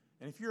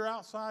 And if you're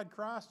outside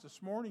Christ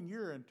this morning,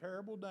 you're in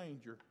terrible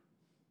danger.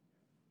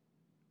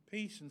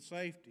 Peace and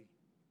safety.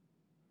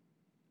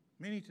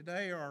 Many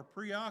today are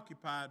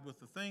preoccupied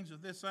with the things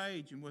of this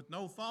age and with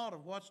no thought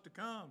of what's to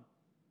come.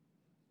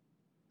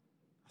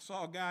 I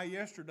saw a guy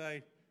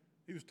yesterday,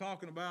 he was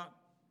talking about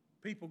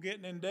people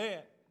getting in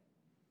debt.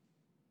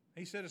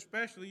 He said,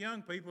 especially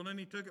young people, and then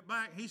he took it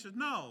back. He said,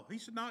 no. He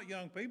said, not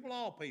young people,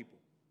 all people.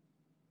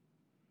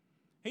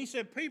 He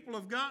said, people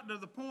have gotten to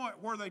the point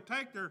where they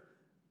take their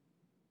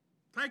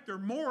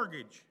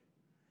mortgage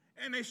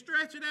and they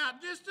stretch it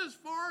out just as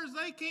far as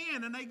they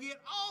can, and they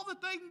get all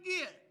that they can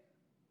get.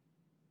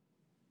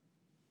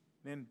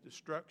 Then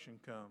destruction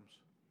comes.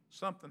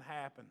 Something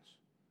happens.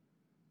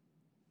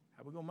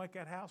 How are we going to make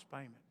that house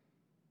payment?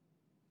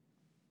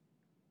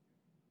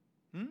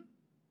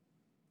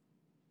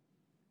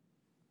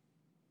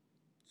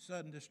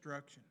 Sudden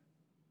destruction.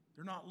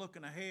 They're not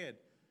looking ahead.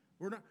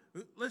 We're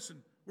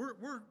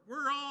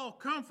all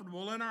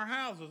comfortable in our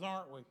houses,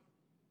 aren't we?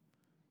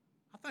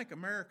 I think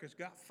America's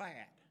got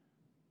fat.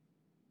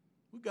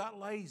 We got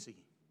lazy.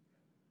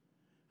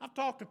 I've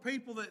talked to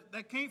people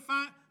that can't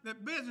find,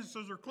 that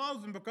businesses are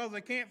closing because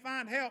they can't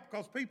find help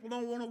because people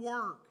don't want to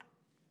work.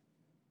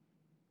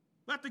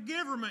 Let the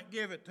government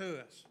give it to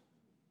us,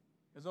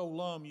 as old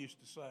Lum used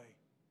to say.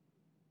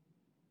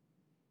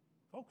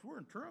 Folks, we're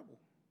in trouble.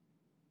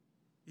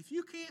 If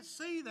you can't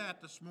see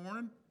that this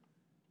morning,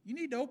 you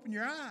need to open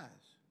your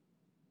eyes.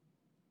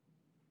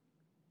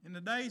 In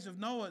the days of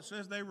Noah, it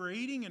says they were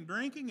eating and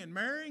drinking and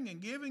marrying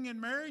and giving in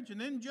marriage,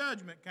 and then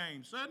judgment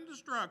came, sudden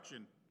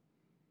destruction.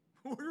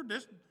 We're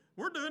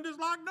doing just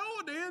like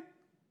Noah did.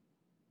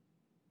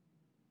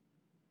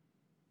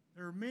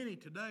 There are many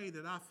today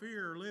that I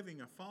fear are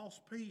living a false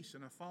peace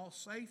and a false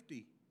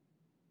safety.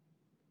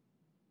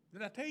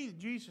 Did I tell you that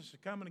Jesus is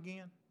coming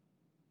again?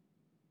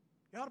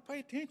 You ought to pay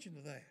attention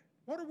to that.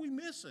 What are we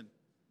missing?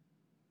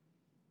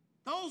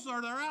 Those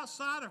that are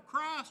outside of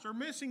Christ are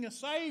missing a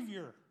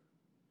Savior.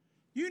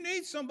 You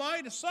need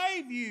somebody to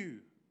save you.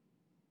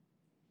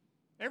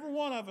 Every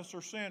one of us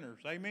are sinners.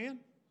 Amen?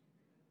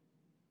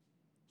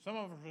 Some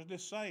of us are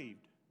just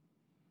saved.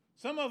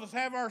 Some of us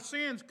have our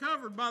sins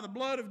covered by the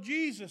blood of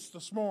Jesus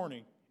this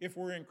morning if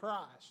we're in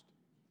Christ.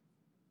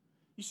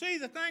 You see,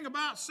 the thing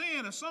about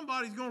sin is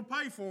somebody's going to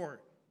pay for it.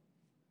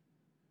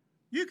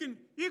 You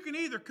can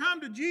either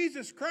come to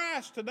Jesus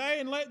Christ today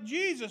and let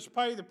Jesus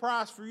pay the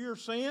price for your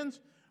sins,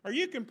 or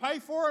you can pay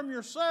for them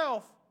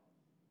yourself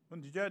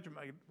when the judgment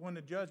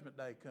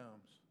day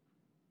comes.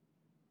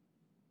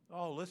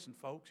 Oh, listen,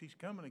 folks, He's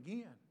coming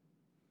again.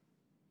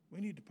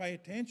 We need to pay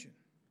attention.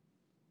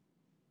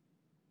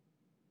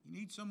 You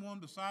need someone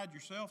beside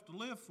yourself to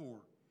live for.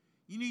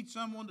 You need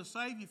someone to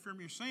save you from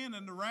your sin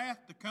and the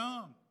wrath to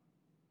come.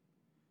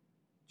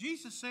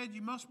 Jesus said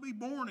you must be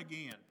born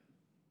again.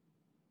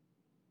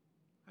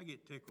 I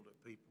get tickled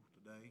at people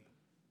today.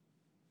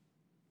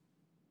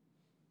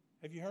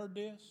 Have you heard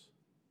this?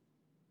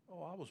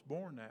 Oh, I was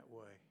born that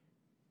way.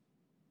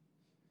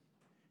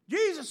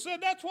 Jesus said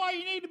that's why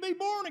you need to be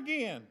born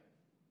again.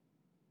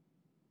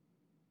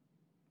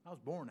 I was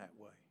born that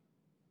way.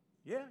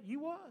 Yeah,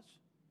 you was.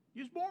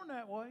 You was born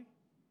that way.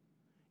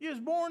 You was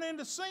born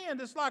into sin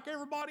just like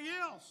everybody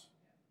else.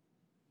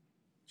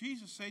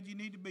 Jesus said you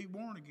need to be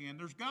born again.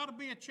 There's got to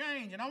be a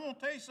change. And I want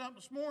to tell you something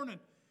this morning.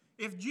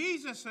 If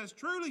Jesus has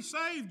truly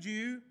saved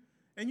you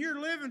and you're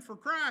living for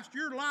Christ,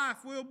 your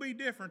life will be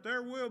different.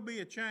 There will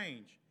be a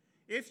change.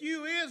 If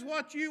you is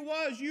what you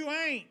was, you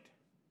ain't.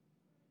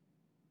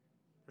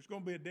 There's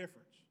going to be a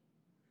difference.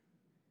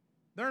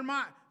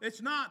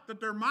 It's not that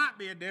there might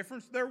be a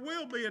difference. There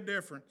will be a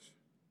difference.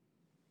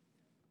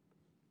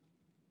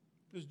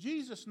 Does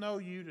Jesus know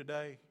you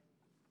today?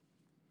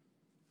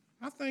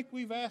 I think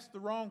we've asked the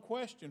wrong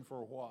question for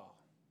a while.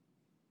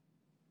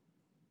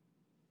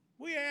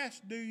 We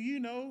asked, do you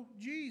know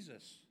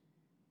Jesus?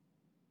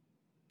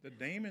 The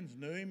demons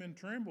knew Him and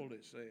trembled,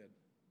 it said.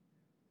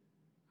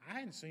 I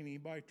hadn't seen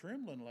anybody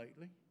trembling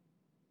lately.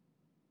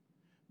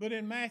 But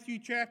in Matthew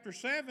chapter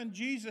 7,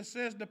 Jesus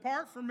says,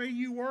 depart from me,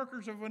 you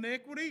workers of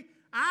iniquity.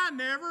 I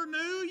never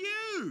knew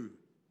you.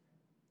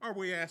 Are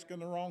we asking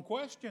the wrong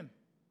question?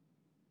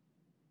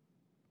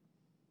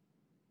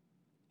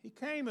 He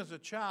came as a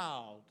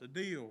child to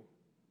deal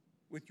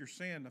with your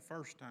sin the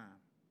first time.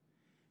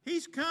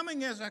 He's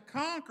coming as a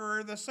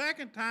conqueror the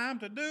second time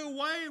to do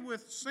away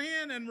with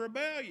sin and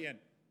rebellion.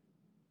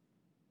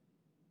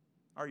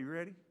 Are you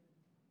ready?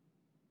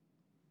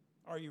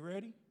 Are you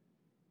ready?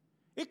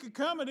 It could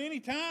come at any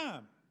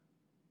time.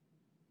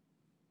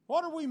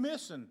 What are we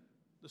missing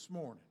this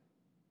morning?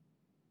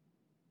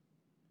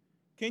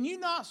 Can you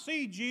not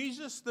see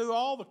Jesus through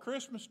all the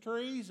Christmas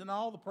trees and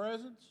all the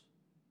presents?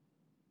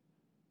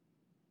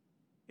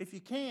 If you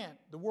can't,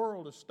 the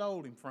world has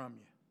stolen Him from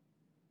you.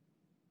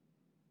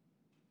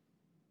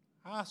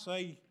 I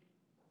say,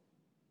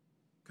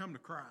 come to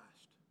Christ,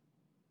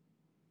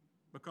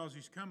 because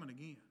He's coming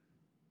again.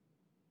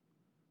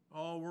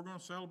 Oh, we're going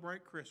to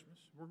celebrate Christmas.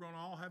 We're going to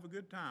all have a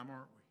good time,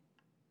 aren't we?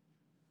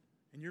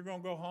 And you're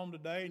going to go home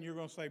today and you're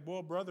going to say,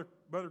 boy, Brother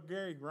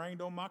Gary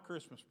rained on my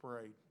Christmas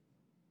parade.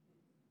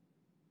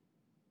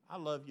 I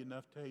love you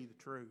enough to tell you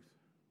the truth.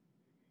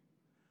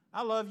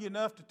 I love you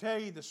enough to tell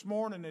you this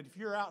morning that if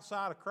you're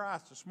outside of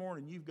Christ this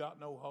morning, you've got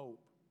no hope.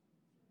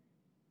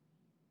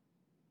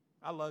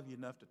 I love you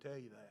enough to tell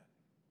you that.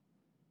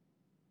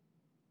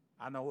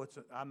 I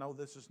know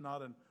this is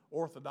not an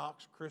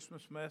orthodox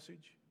Christmas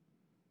message,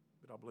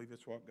 but I believe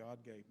it's what God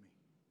gave me.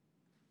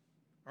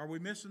 Are we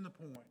missing the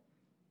point?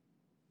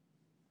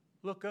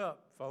 Look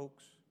up,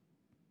 folks.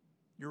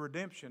 Your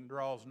redemption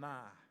draws nigh.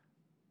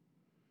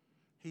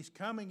 He's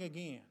coming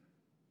again.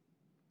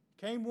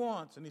 Came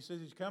once, and He says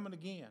He's coming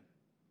again.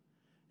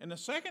 And the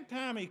second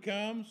time He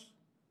comes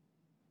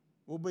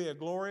will be a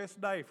glorious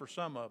day for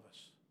some of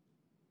us.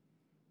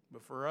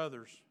 But for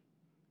others,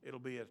 it'll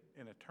be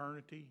an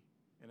eternity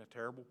in a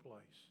terrible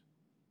place.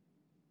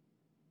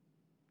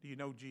 Do you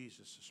know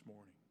Jesus this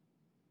morning?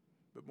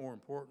 But more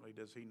importantly,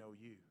 does He know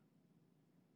you?